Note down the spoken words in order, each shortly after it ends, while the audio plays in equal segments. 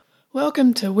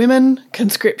Welcome to Women,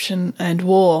 Conscription and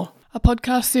War, a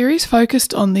podcast series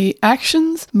focused on the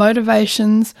actions,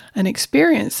 motivations and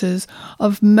experiences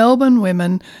of Melbourne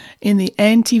women in the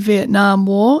anti-Vietnam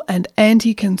War and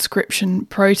anti-conscription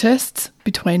protests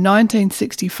between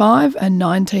 1965 and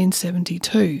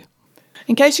 1972.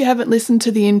 In case you haven't listened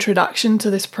to the introduction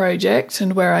to this project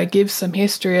and where I give some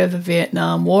history of the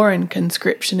Vietnam War and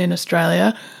conscription in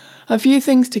Australia, a few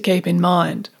things to keep in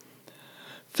mind.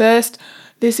 First,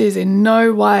 this is in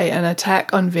no way an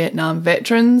attack on Vietnam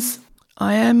veterans.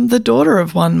 I am the daughter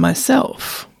of one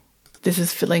myself. This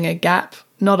is filling a gap,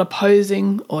 not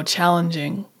opposing or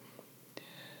challenging.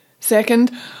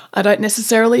 Second, I don't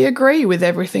necessarily agree with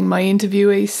everything my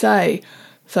interviewees say,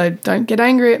 so don't get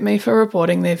angry at me for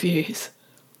reporting their views.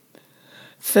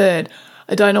 Third,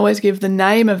 I don't always give the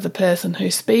name of the person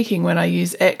who's speaking when I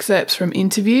use excerpts from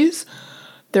interviews.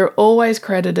 They're always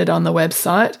credited on the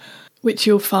website, which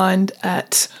you'll find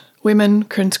at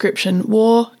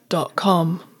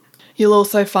womenconscriptionwar.com. You'll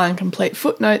also find complete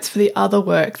footnotes for the other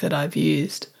work that I've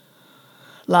used.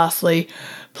 Lastly,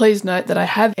 please note that I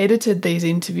have edited these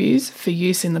interviews for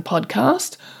use in the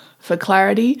podcast, for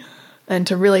clarity, and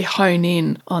to really hone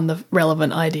in on the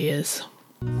relevant ideas.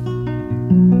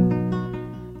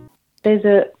 There's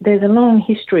a long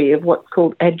history of what's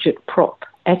called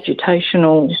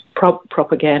agitational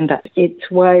propaganda. It's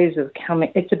ways of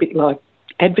coming, it's a bit like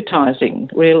advertising,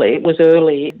 really. It was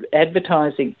early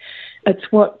advertising.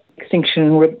 It's what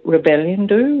Extinction Rebellion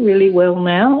do really well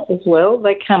now as well.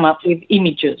 They come up with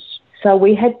images. So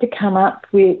we had to come up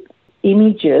with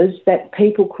images that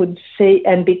people could see,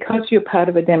 and because you're part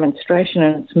of a demonstration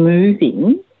and it's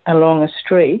moving along a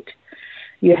street,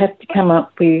 you have to come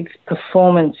up with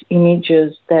performance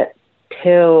images that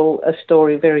tell a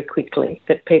story very quickly,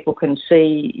 that people can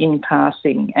see in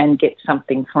passing and get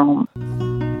something from.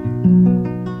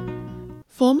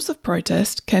 Forms of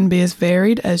protest can be as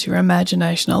varied as your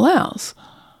imagination allows.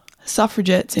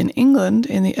 Suffragettes in England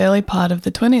in the early part of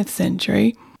the 20th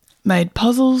century made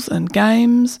puzzles and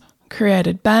games,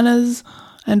 created banners,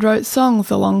 and wrote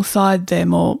songs alongside their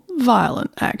more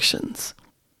violent actions.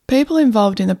 People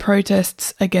involved in the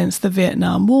protests against the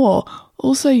Vietnam War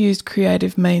also used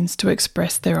creative means to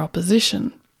express their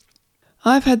opposition.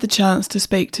 I've had the chance to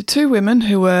speak to two women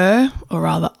who were, or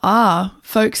rather are,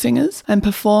 folk singers and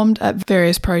performed at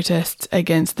various protests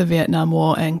against the Vietnam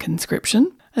War and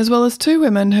conscription, as well as two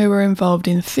women who were involved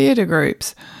in theatre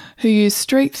groups who used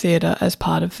street theatre as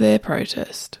part of their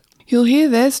protest. You'll hear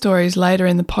their stories later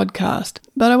in the podcast,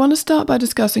 but I want to start by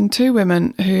discussing two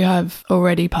women who have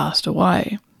already passed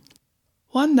away.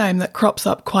 One name that crops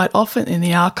up quite often in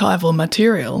the archival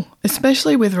material,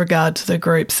 especially with regard to the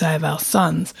group Save Our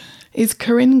Sons, is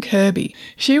Corinne Kirby.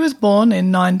 She was born in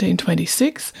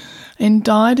 1926 and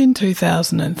died in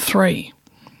 2003.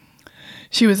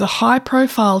 She was a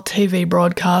high-profile TV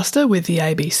broadcaster with the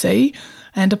ABC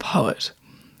and a poet.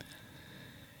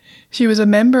 She was a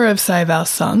member of Save Our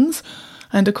Sons,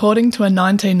 and according to a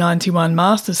 1991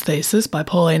 master's thesis by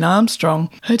Pauline Armstrong,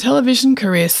 her television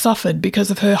career suffered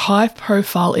because of her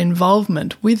high-profile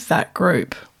involvement with that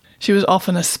group. She was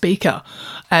often a speaker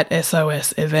at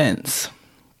SOS events.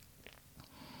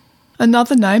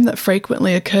 Another name that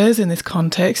frequently occurs in this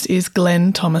context is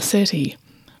Glenn Tomasetti.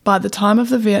 By the time of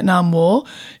the Vietnam War,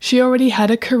 she already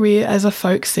had a career as a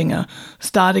folk singer,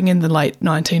 starting in the late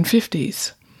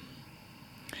 1950s.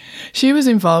 She was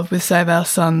involved with Save Our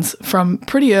Sons from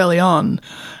pretty early on,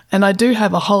 and I do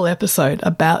have a whole episode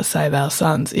about Save Our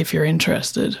Sons if you're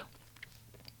interested.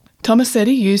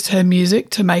 Tomasetti used her music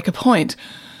to make a point,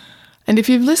 and if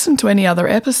you've listened to any other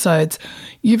episodes,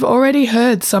 you've already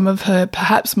heard some of her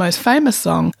perhaps most famous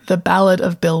song, The Ballad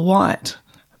of Bill White,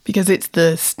 because it's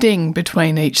the sting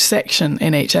between each section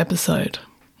in each episode.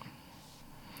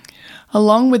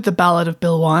 Along with The Ballad of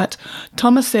Bill White,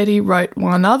 Tomasetti wrote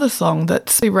one other song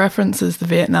that references the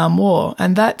Vietnam War,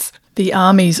 and that's The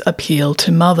Army's Appeal to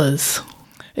Mothers.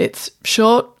 It's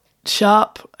short,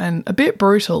 sharp, and a bit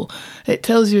brutal. It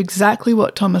tells you exactly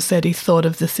what Tomasetti thought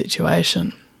of the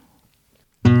situation.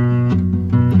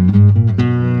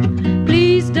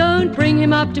 Don't bring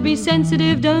him up to be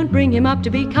sensitive, don't bring him up to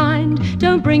be kind,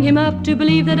 don't bring him up to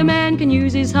believe that a man can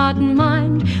use his heart and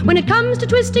mind. When it comes to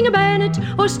twisting a bayonet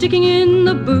or sticking in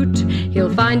the boot,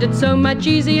 he'll find it so much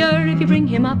easier if you bring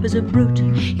him up as a brute.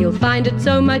 He'll find it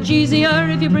so much easier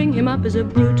if you bring him up as a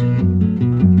brute.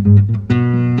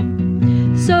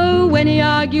 So when he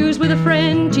argues with a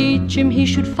friend, teach him he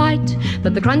should fight,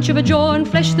 that the crunch of a jaw and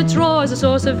flesh that's raw is a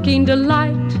source of keen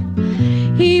delight.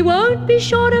 He won't be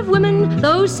short of women,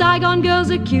 those Saigon girls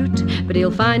are cute, but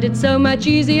he'll find it so much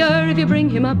easier if you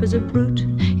bring him up as a brute.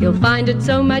 He'll find it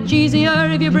so much easier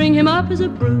if you bring him up as a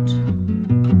brute.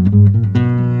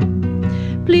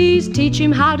 Please teach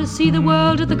him how to see the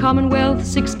world at the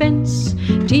Commonwealth's expense.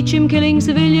 Teach him killing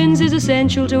civilians is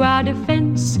essential to our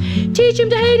defence. Teach him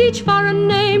to hate each foreign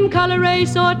name, colour,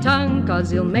 race or tongue,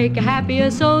 'cause he'll make a happier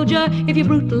soldier if you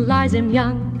brutalise him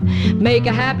young. Make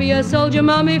a happier soldier,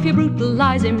 Mum, if you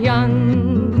brutalise him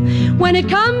young. When it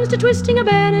comes to twisting a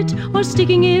bayonet or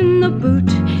sticking in the boot,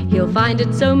 he'll find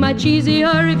it so much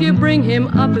easier if you bring him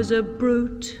up as a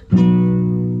brute.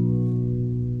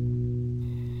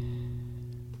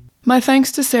 My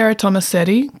thanks to Sarah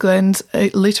Tomasetti, Glen's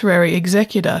literary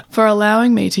executor, for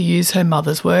allowing me to use her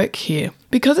mother's work here.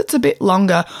 Because it's a bit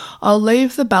longer, I'll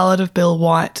leave the Ballad of Bill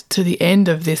White to the end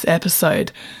of this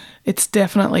episode. It's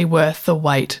definitely worth the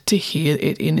wait to hear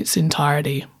it in its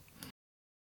entirety.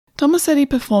 Tomasetti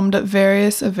performed at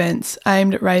various events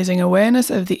aimed at raising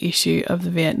awareness of the issue of the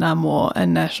Vietnam War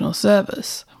and national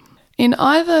service. In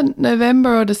either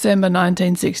November or December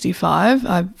 1965,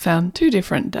 I found two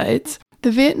different dates, the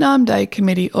Vietnam Day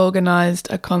Committee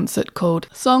organised a concert called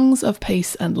Songs of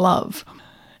Peace and Love.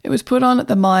 It was put on at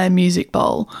the Myer Music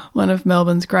Bowl, one of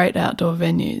Melbourne's great outdoor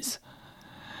venues.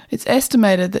 It's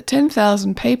estimated that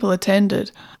 10,000 people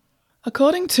attended.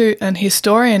 According to an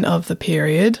historian of the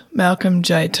period, Malcolm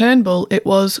J. Turnbull, it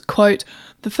was, quote,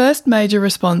 the first major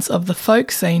response of the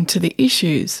folk scene to the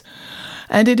issues,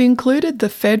 and it included the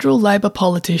federal Labor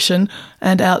politician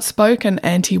and outspoken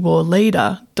anti-war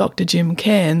leader, Dr. Jim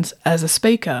Cairns, as a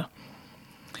speaker.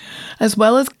 As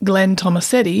well as Glen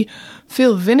Tomasetti,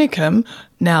 Phil Vinicum,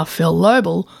 now Phil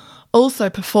Lobel, also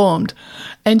performed,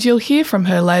 and you'll hear from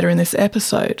her later in this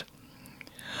episode.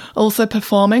 Also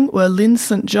performing were Lynn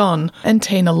St John and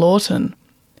Tina Lawton.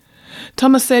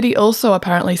 Tomasetti also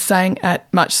apparently sang at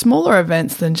much smaller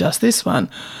events than just this one,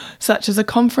 such as a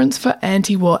conference for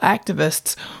anti-war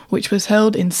activists, which was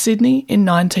held in Sydney in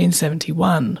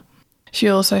 1971. She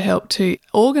also helped to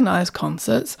organise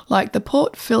concerts like the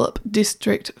Port Phillip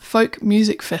District Folk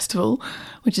Music Festival,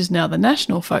 which is now the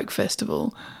National Folk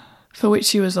Festival, for which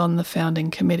she was on the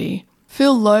founding committee.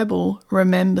 Phil Lobel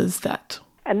remembers that.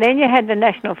 And then you had the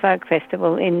National Folk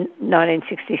Festival in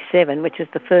 1967, which was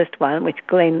the first one, which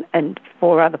Glenn and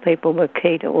 4 other people were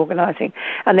key to organising.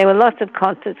 And there were lots of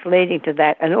concerts leading to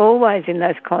that, and always in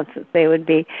those concerts there would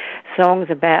be songs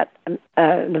about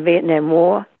the Vietnam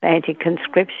War,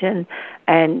 anti-conscription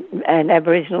and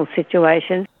Aboriginal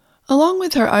situations. Along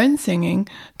with her own singing,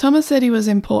 Tomasetti was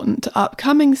important to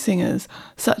upcoming singers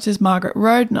such as Margaret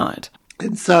Roadnight.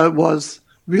 And so it was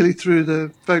really through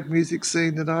the folk music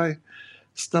scene that I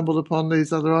stumbled upon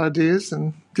these other ideas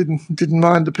and didn't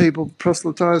mind the people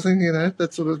proselytising,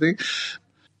 that sort of thing.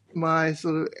 My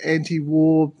sort of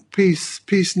anti-war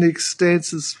peacenik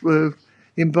stances were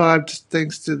imbibed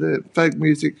thanks to the folk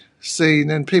music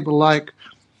scene and people like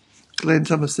Glen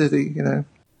Tomasetti,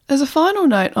 As a final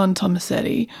note on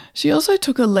Tomasetti, she also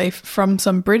took a leaf from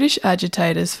some British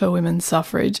agitators for women's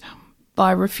suffrage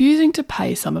by refusing to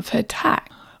pay some of her tax.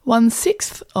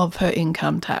 1/6 of her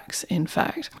income tax, in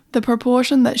fact, the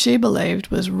proportion that she believed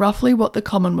was roughly what the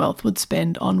Commonwealth would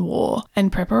spend on war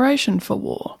and preparation for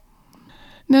war.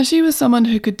 Now, she was someone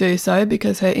who could do so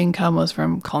because her income was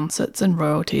from concerts and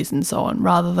royalties and so on,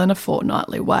 rather than a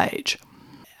fortnightly wage.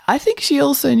 I think she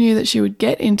also knew that she would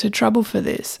get into trouble for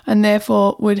this, and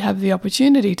therefore would have the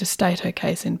opportunity to state her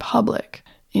case in public.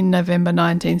 In November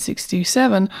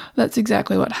 1967, that's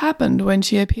exactly what happened when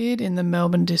she appeared in the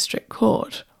Melbourne District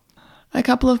Court. A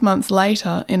couple of months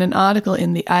later, in an article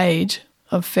in The Age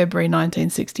of February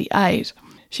 1968,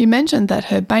 she mentioned that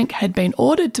her bank had been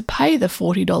ordered to pay the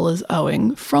 $40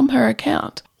 owing from her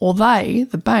account, or they,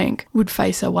 the bank, would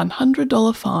face a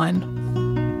 $100 fine.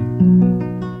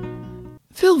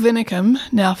 Phil Vinicum,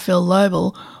 now Phil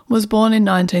Lobel, was born in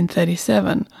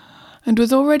 1937 and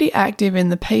was already active in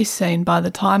the peace scene by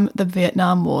the time the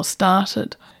Vietnam War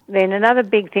started. Then another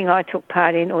big thing I took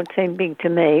part in, or it seemed big to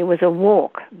me, was a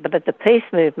walk, but the peace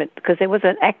movement, because there was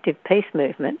an active peace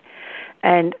movement,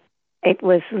 and it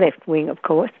was left-wing, of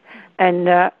course, and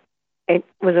it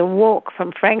was a walk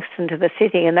from Frankston to the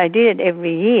city, and they did it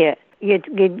every year.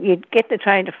 You'd get the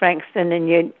train to Frankston and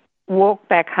you'd walk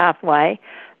back halfway,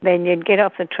 then you'd get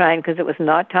off the train because it was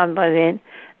night time by then,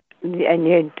 and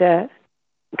you'd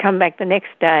come back the next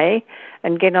day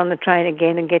and get on the train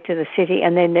again and get to the city,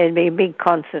 and then there'd be a big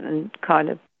concert and kind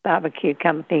of barbecue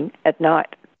kind of thing at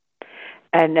night.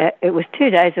 And it was 2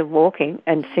 days of walking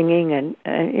and singing and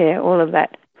all of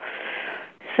that.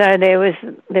 So there was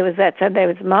that. So there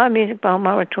was my music bowl,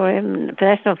 moratorium, the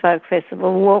National Folk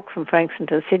Festival, walk from Frankston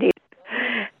to the city,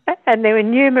 and there were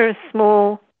numerous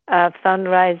small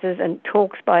fundraisers and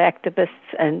talks by activists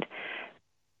and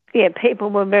Yeah, people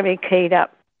were very keyed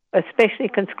up, especially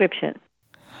conscription.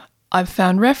 I've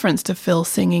found reference to Phil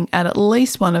singing at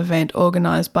least one event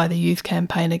organised by the Youth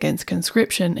Campaign Against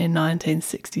Conscription in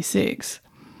 1966.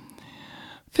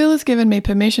 Phil has given me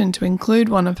permission to include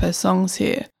one of her songs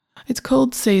here. It's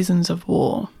called Seasons of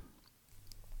War.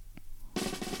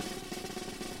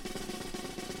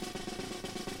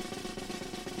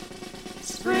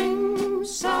 Spring,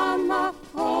 summer,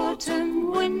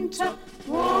 autumn, winter,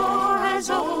 war has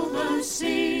all the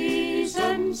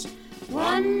seasons.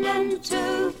 1 and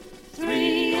 2,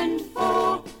 3 and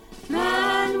 4,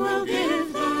 man will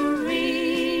give the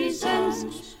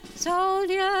reasons.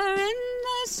 Soldier in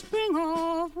the spring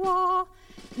of war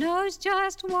knows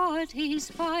just what he's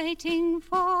fighting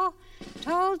for.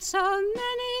 Told so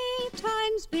many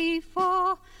times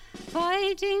before,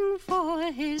 fighting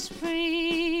for his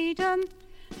freedom.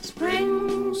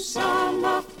 Spring,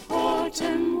 summer,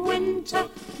 autumn, winter,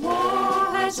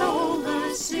 war has all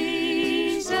the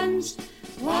seasons.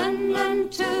 1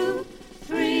 and 2,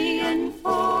 3 and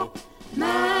 4,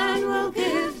 man will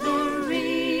give the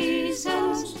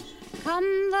reasons.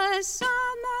 Come the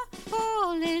summer,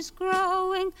 all is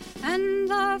growing, and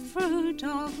the fruit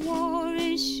of war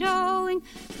is showing.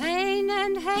 Pain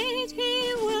and hate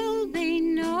he will be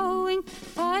knowing,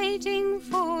 fighting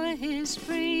for his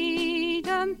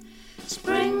freedom.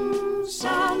 Spring,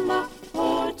 summer,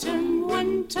 autumn,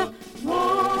 winter,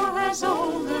 war has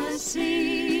all the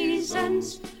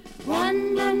seasons.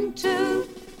 1 and 2,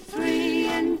 3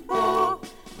 and 4,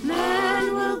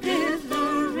 man will give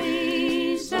the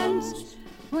reasons.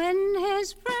 When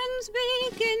his friends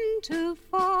begin to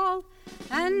fall,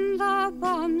 and the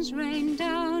bombs rain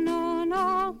down on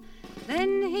all,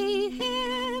 then he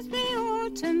hears the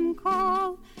autumn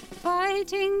call,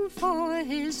 fighting for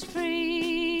his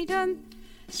freedom.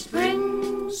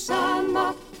 Spring,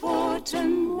 summer,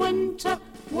 autumn, winter,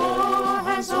 war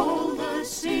has all the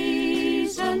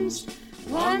seasons.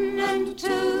 1 and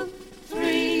 2,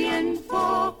 3 and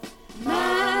 4,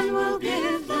 man will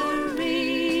give the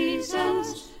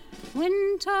reasons.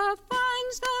 Winter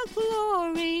finds the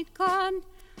glory gone,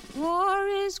 war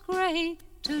is great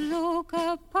to look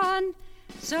upon.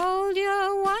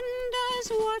 Soldier wonders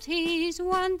what he's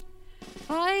won,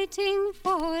 fighting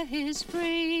for his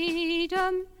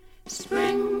freedom.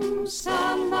 Spring,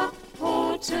 summer,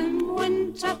 autumn,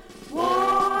 winter,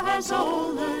 war has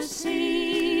all the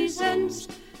seasons.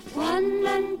 1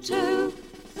 and 2,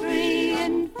 3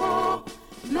 and 4,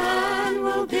 man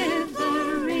will give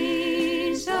the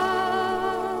reasons.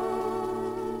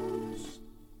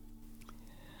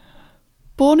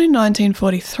 Born in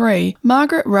 1943,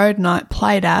 Margaret Road-Knight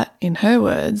played at, in her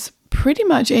words, pretty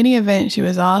much any event she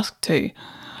was asked to,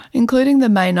 including the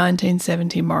May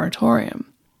 1970 moratorium.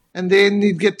 And then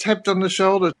you'd get tapped on the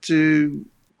shoulder to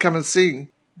come and sing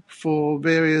for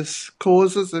various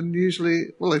causes, and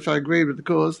usually, well, if I agreed with the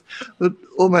cause, but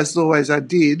almost always I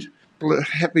did,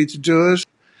 happy to do it.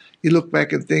 You look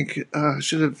back and think, I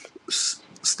should have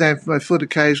stamped my foot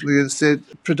occasionally and said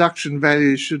production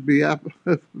values should be up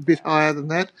a bit higher than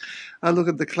that. I look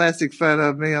at the classic photo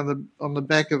of me on the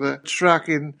back of a truck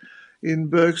in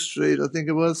Burke Street, I think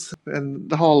it was, and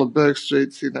the whole of Burke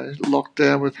Street's, locked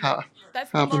down with half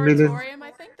a million. Moratorium,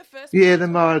 I think, the first. Yeah, the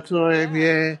moratorium,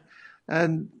 yeah.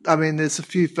 And I mean, there's a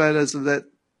few photos of that,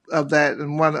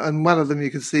 and one of them you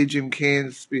can see Jim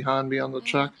Cairns behind me on the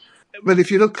truck. But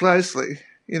if you look closely,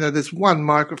 there's one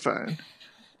microphone.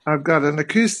 I've got an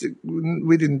acoustic.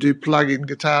 We didn't do plug-in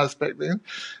guitars back then,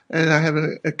 and I have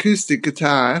an acoustic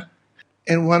guitar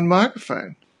and one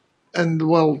microphone. And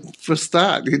well, for a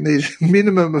start, you need a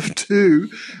minimum of 2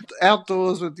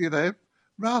 outdoors with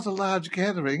rather large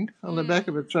gathering on the back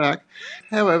of a truck.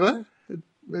 However,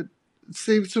 it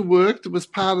seemed to work. It was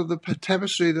part of the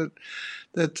tapestry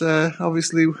that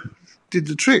obviously did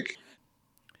the trick.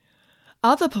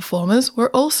 Other performers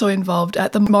were also involved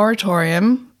at the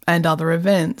moratorium and other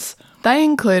events. They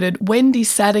included Wendy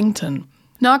Saddington.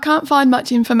 Now, I can't find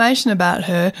much information about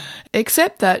her,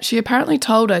 except that she apparently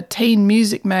told a teen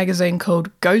music magazine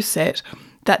called Go Set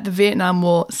that the Vietnam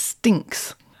War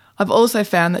stinks. I've also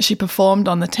found that she performed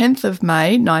on the 10th of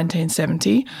May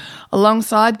 1970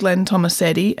 alongside Glenn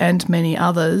Tomasetti and many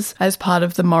others as part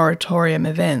of the moratorium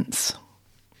events.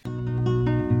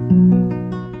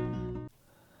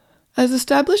 As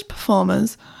established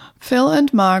performers, Phil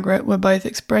and Margaret were both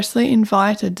expressly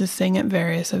invited to sing at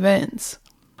various events.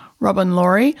 Robin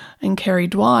Laurie and Kerry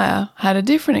Dwyer had a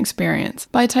different experience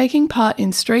by taking part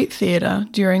in street theatre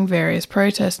during various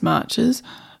protest marches,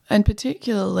 and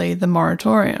particularly the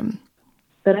moratorium.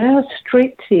 But our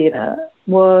street theatre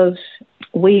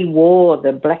we wore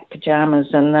the black pyjamas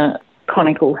and the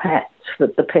conical hats,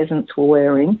 that the peasants were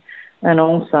wearing, and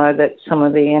also that some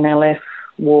of the NLF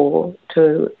wore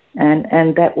too.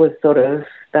 And that was sort of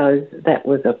that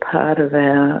was a part of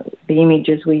the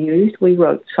images we used. We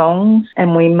wrote songs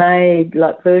and we made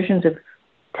like versions of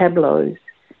tableaus.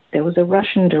 There was a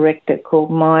Russian director called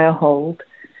Meyerhold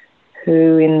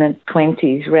who in the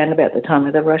 1920s, around about the time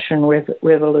of the Russian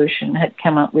Revolution, had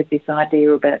come up with this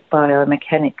idea about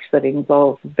biomechanics that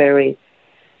involved a very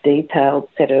detailed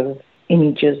set of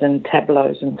images and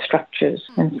tableaus and structures.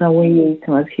 And so we used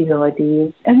some of his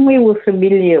ideas. And we were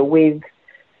familiar with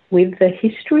the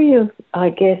history of,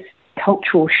 I guess,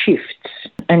 cultural shifts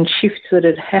and shifts that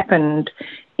had happened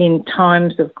in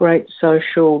times of great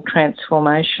social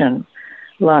transformation,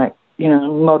 like,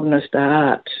 modernist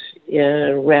art,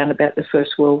 around about the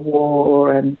First World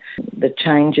War, and the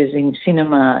changes in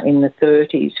cinema in the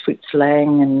 30s, Fritz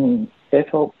Lang and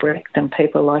Bertolt Brecht and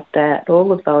people like that,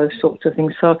 all of those sorts of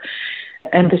things. So,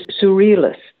 and the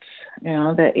surrealists,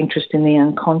 their interest in the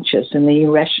unconscious and the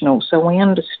irrational. So we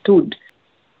understood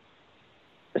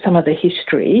some of the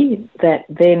history that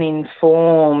then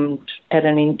informed at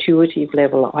an intuitive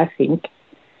level, I think,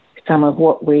 some of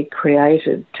what we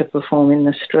created to perform in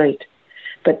the street.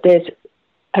 But there's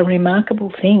a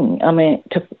remarkable thing. I mean,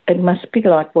 it must be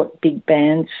like what big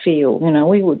bands feel.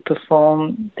 We would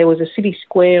perform. There was a city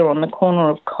square on the corner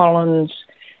of Collins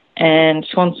and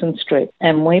Swanson Street,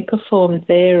 and we performed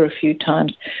there a few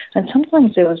times. And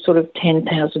sometimes there was sort of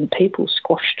 10,000 people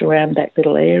squashed around that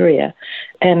little area.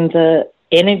 And the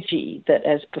energy that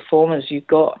as performers you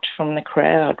got from the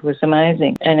crowd was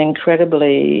amazing and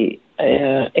incredibly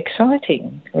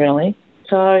exciting, really.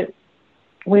 So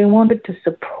we wanted to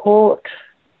support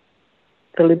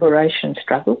the liberation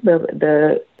struggle,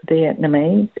 the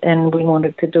Vietnamese, and we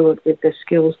wanted to do it with the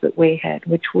skills that we had,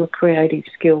 which were creative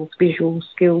skills, visual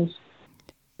skills.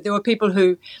 There were people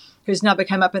whose number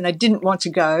came up and they didn't want to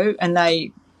go, and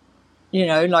they,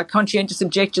 like conscientious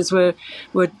objectors were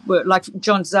like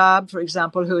John Zarb, for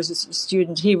example, who was a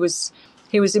student. He was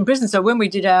in prison. So when we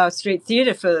did our street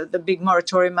theatre for the big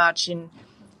moratorium march in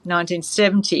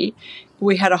 1970,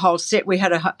 we had a whole set. We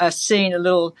had a scene, a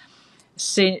little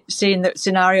scene that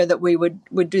scenario that we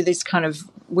would do this kind of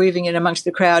weaving in amongst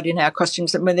the crowd in our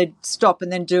costumes, and when they'd stop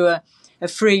and then do a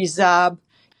free Zarb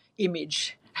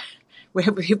image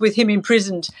with him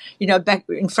imprisoned, back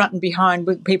in front and behind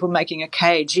with people making a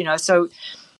cage, So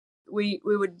we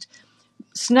would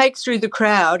snake through the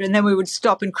crowd, and then we would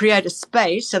stop and create a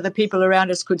space so the people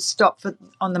around us could stop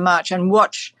on the march and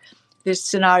watch this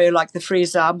scenario, like the Free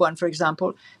Zarb one, for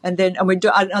example. And we'd do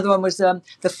another one was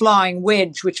the flying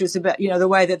wedge, which was about, the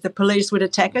way that the police would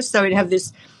attack us. So we'd have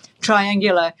this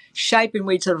triangular shape and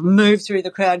we'd sort of move through the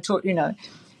crowd,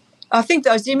 I think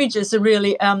those images are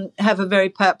really have a very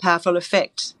powerful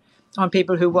effect on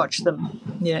people who watch them.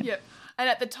 Yeah. Yep. And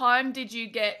at the time, did you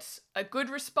get a good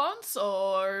response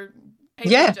or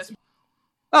people just...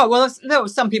 Oh, well, there were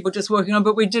some people just working on,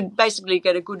 but we did basically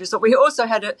get a good result. We also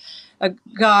had a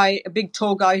guy, a big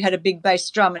tall guy who had a big bass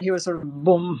drum, and he was sort of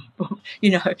boom, boom,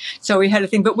 So we had a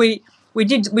thing, but we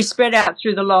spread out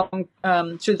through the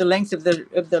length of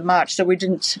the march, so we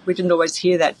didn't always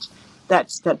hear that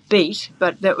beat,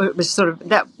 but it was sort of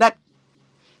that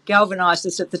galvanised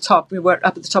us at the top. We were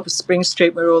up at the top of Spring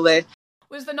Street. We were all there.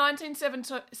 Was the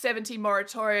 1970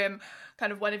 moratorium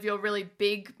kind of one of your really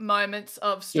big moments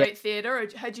of street theatre, or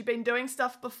had you been doing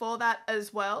stuff before that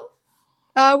as well?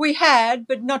 We had,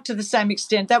 but not to the same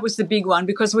extent. That was the big one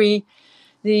because the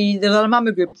La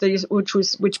Mama group,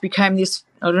 which became this,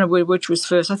 I don't know which was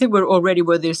first. I think we already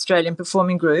were the Australian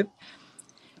Performing Group.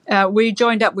 We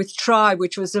joined up with Tribe,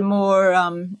 which was a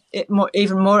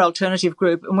even more alternative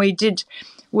group, and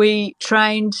we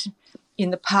trained in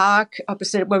the park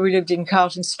opposite where we lived in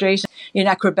Carlton Street in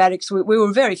acrobatics. We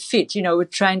were very fit, we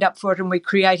trained up for it, and we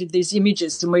created these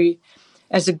images. And we,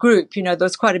 as a group, there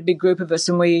was quite a big group of us,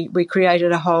 and we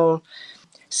created a whole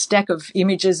stack of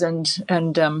images and I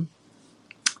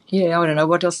don't know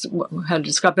what else, how to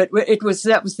describe it.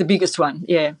 That was the biggest one,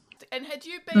 yeah. And had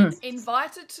you been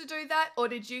invited to do that, or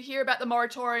did you hear about the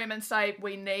moratorium and say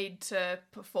we need to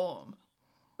perform?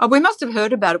 Oh, we must have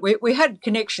heard about it. We had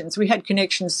connections. We had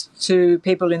connections to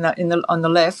people on the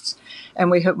left, and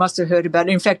we must have heard about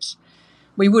it. In fact,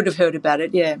 we would have heard about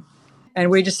it, yeah. And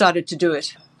we decided to do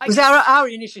it. It was our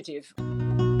initiative.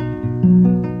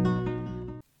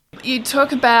 You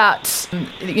talk about,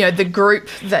 the group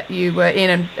that you were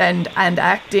in and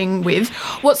acting with.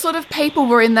 What sort of people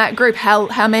were in that group?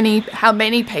 How many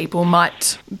people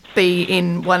might be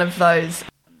in one of those?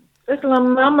 At La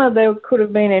Mama, there could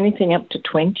have been anything up to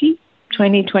 20,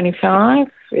 25,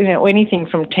 anything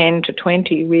from 10 to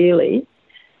 20, really.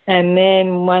 And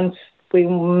then once we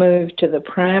moved to the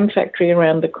Pram Factory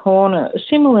around the corner, a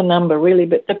similar number really,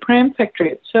 but the Pram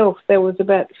Factory itself, there was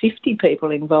about 50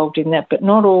 people involved in that, but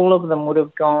not all of them would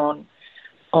have gone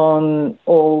on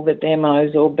all the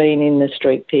demos or been in the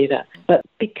street theatre. But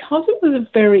because it was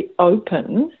very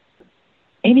open,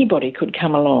 anybody could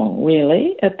come along,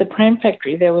 really. At the Pram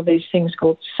Factory, there were these things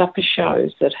called supper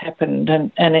shows that happened,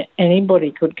 and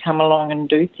anybody could come along and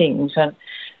do things. And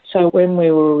so when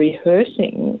we were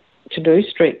rehearsing to do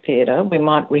street theatre, we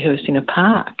might rehearse in a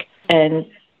park. And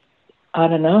I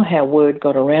don't know how word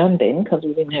got around then because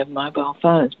we didn't have mobile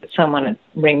phones, but someone would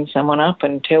ring someone up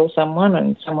and tell someone,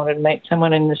 and someone would meet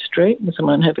someone in the street, and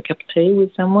someone would have a cup of tea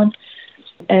with someone,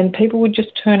 and people would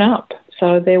just turn up.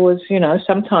 So there was,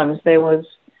 sometimes there was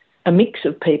a mix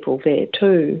of people there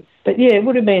too. But yeah, it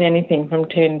would have been anything from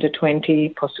 10 to 20,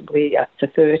 possibly up to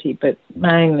 30, but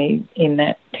mainly in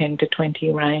that 10 to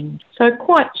 20 range. So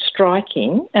quite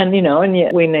striking, and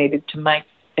yet we needed to make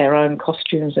our own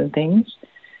costumes and things,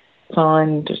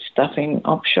 find stuff in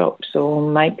op shops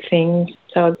or make things.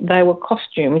 So they were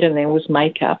costumed and there was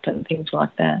makeup and things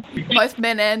like that. Both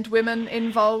men and women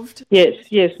involved?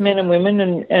 Yes, men and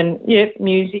women and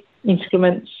music,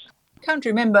 instruments. I can't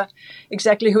remember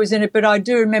exactly who was in it, but I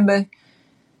do remember.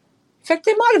 In fact,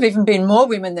 there might have even been more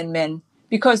women than men,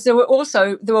 because there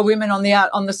were women on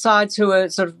the sides who were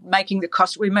sort of making the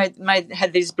costume. We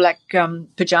had these black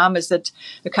pajamas that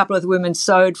a couple of the women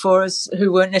sewed for us,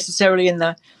 who weren't necessarily in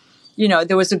the.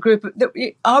 There was a group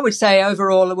that I would say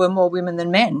overall there were more women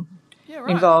than men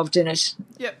involved in it.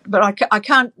 Yep. But I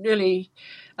can't really.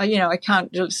 I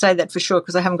can't say that for sure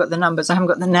because I haven't got the numbers, I haven't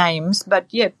got the names. But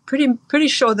yeah, pretty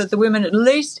sure that the women at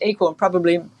least equal, and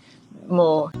probably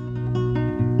more.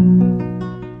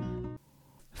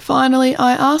 Finally,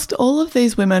 I asked all of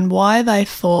these women why they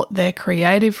thought their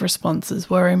creative responses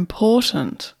were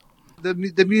important.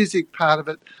 The music part of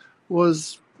it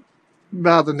was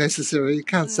rather necessary. You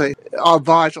can't say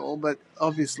vital, but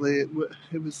obviously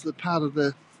it was the part of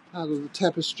the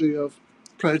tapestry of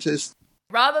protest.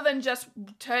 Rather than just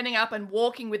turning up and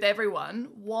walking with everyone,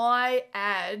 why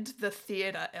add the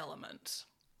theatre element?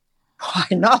 Why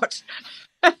not?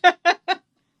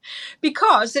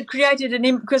 Because it created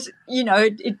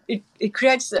it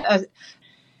creates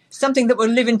something that will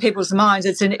live in people's minds.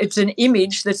 It's an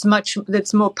image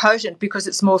that's more potent because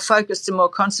it's more focused and more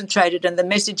concentrated, and the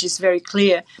message is very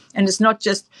clear. And it's not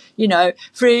just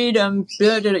freedom,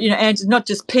 and it's not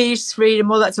just peace,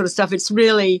 freedom, all that sort of stuff. It's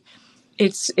really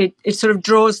it sort of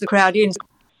draws the crowd in.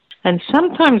 And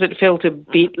sometimes it felt a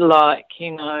bit like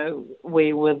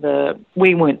we weren't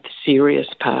the serious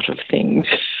part of things.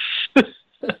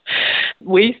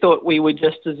 We thought we were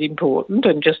just as important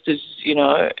and just as,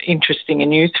 interesting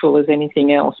and useful as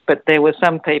anything else. But there were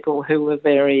some people who were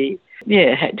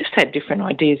just had different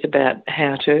ideas about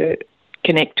how to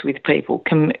connect with people,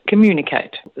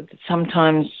 communicate.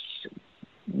 Sometimes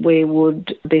we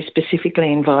would be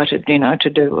specifically invited, to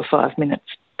do a 5-minute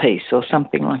piece or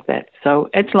something like that.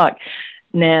 So it's like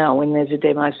now when there's a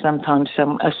demo, sometimes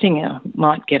a singer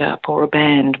might get up or a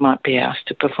band might be asked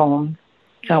to perform.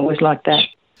 So it was like that.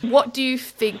 What do you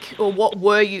think, or what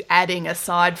were you adding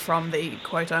aside from the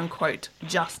quote-unquote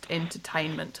just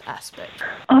entertainment aspect?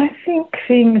 I think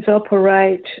things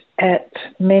operate at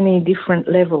many different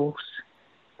levels.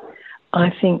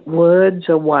 I think words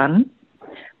are one,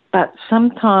 but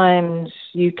sometimes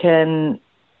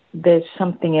there's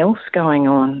something else going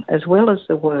on as well as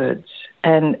the words,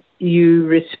 and you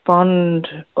respond,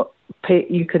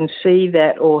 you can see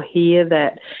that or hear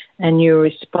that, and you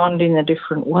respond in a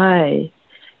different way.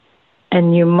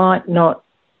 And you might not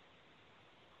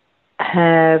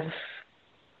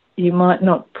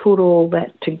put all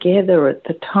that together at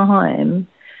the time,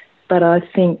 but I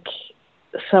think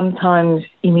sometimes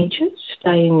images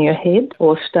stay in your head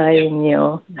or stay in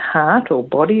your heart or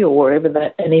body or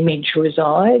wherever an image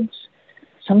resides.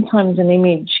 Sometimes an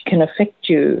image can affect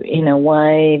you in a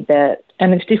way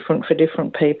and it's different for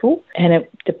different people, and it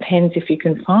depends if you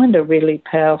can find a really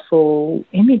powerful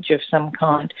image of some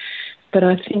kind. But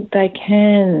I think they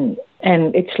can,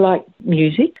 and it's like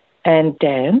music and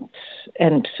dance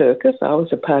and circus. I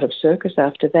was a part of circus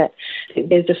after that.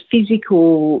 There's a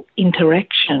physical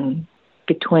interaction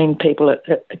between people.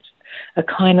 It's a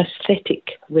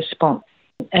kinesthetic response,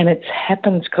 and it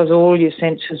happens because all your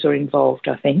senses are involved,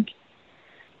 I think.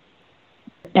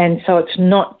 And so it's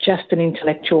not just an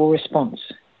intellectual response.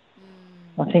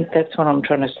 I think that's what I'm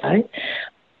trying to say.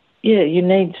 Yeah, you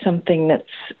need something that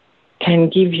can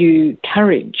give you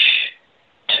courage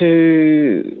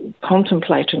to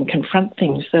contemplate and confront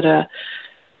things that are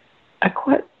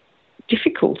quite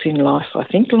difficult in life. I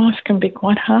think life can be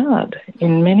quite hard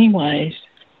in many ways.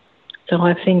 So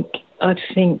I think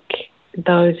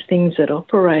those things that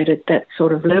operate at that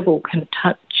sort of level can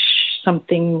touch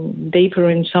something deeper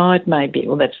inside, maybe.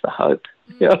 Well, that's the hope.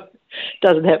 You know, it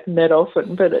doesn't happen that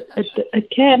often, but it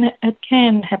can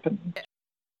happen.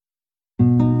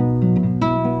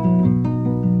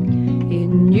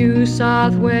 In New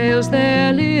South Wales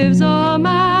there lives a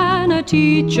man, a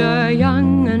teacher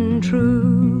young and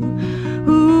true,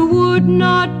 who would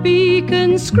not be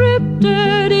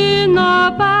conscripted in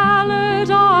the ballot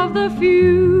of the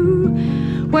few.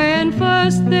 When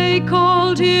first they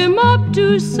called him up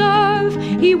to serve,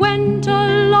 he went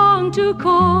along to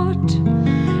court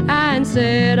and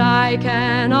said, I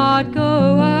cannot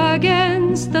go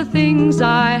against the things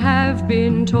I have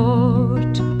been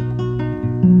taught.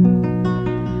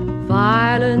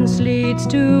 Violence leads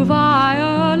to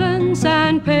violence,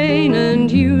 and pain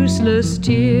and useless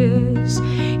tears.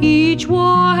 Each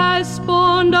war has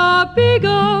spawned a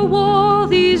bigger war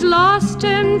these last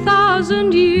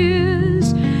 10,000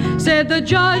 years. Said the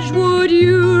judge, would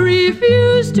you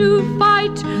refuse to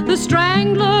fight the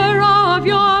strangler of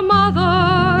your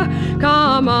mother?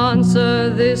 Come answer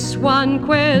this one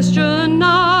question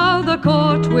now, the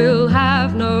court will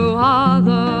have no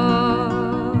other.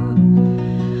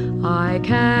 I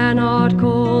cannot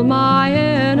call my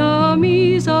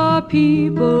enemies a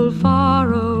people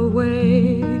far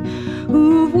away,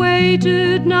 who've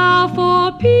waited now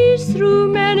for peace through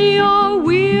many a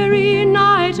weary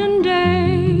night and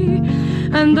day.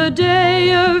 And the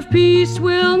day of peace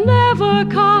will never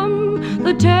come,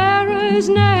 the terrors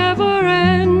never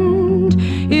end,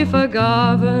 if a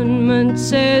government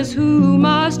says who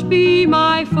must be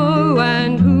my foe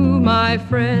and who my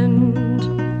friend.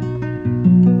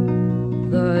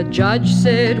 The judge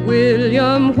said,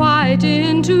 William White,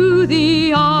 into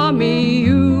the army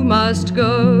you must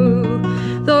go.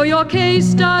 Though your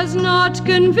case does not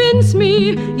convince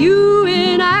me, you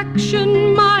in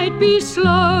action might be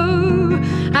slow.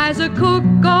 As a cook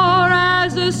or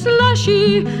as a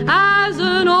slushy, as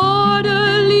an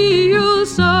orderly you'll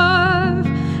serve,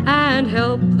 and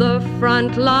help the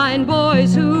frontline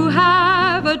boys who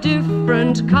have a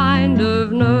different kind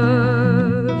of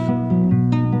nerve.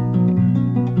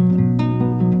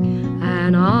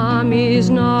 An army's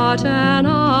not an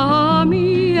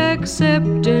army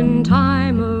except in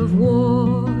time of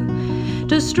war.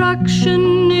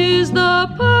 Destruction is the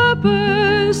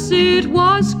purpose it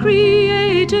was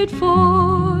created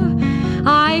for.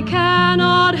 I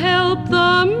cannot help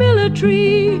the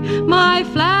military, my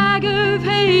flag of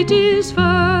hate is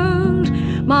furled.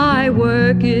 My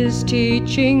work is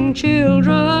teaching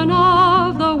children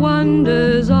of the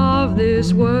wonders of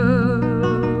this world.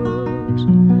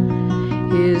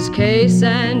 His case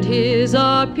and his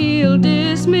appeal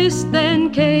dismissed, then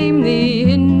came the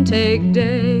intake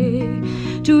day.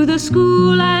 To the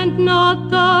school and not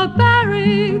the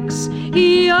barracks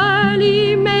he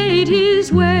early made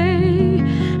his way.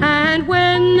 And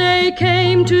when they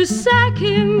came to sack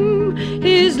him,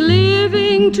 his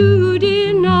living to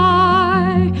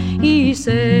deny, he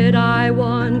said, I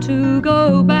want to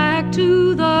go back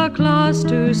to the class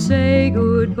to say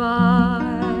goodbye.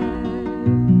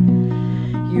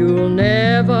 You'll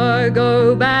never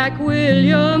go back,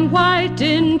 William White,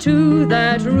 into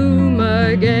that room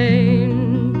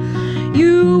again.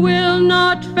 You will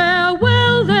not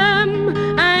farewell them,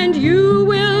 and you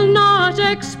will not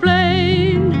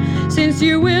explain, since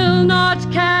you will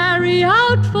not carry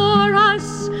out for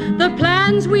us the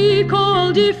plans we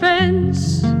call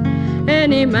defense.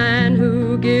 Any man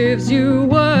who gives you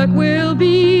work will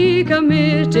be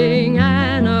committing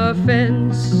an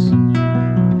offense.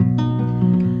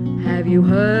 Have you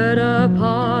heard a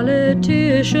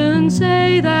politician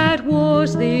say that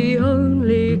war's the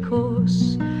only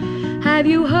course? Have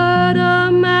you heard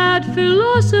a mad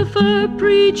philosopher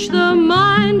preach the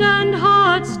mind and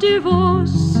heart's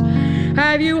divorce?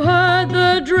 Have you heard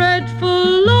the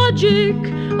dreadful logic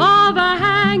of a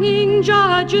hanging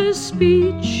judge's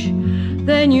speech?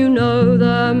 Then you know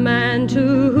the man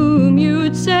to whom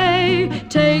you'd say,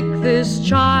 take this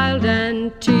child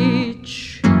and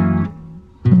teach.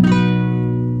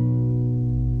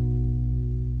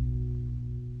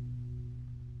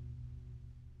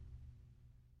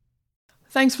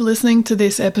 Thanks for listening to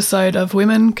this episode of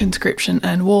Women, Conscription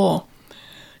and War.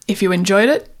 If you enjoyed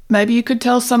it, maybe you could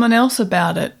tell someone else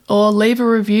about it or leave a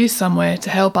review somewhere to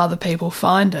help other people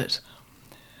find it.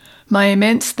 My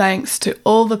immense thanks to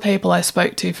all the people I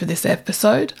spoke to for this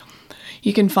episode.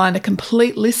 You can find a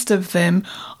complete list of them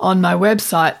on my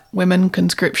website,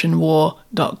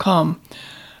 womenconscriptionwar.com,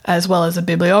 as well as a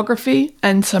bibliography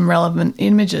and some relevant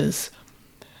images.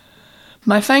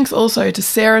 My thanks also to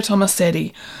Sarah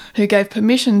Tomasetti, who gave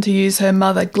permission to use her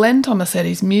mother Glenn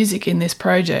Tomasetti's music in this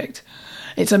project.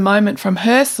 It's a moment from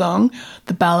her song,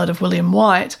 The Ballad of William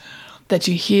White, that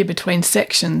you hear between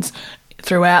sections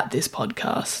throughout this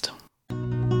podcast.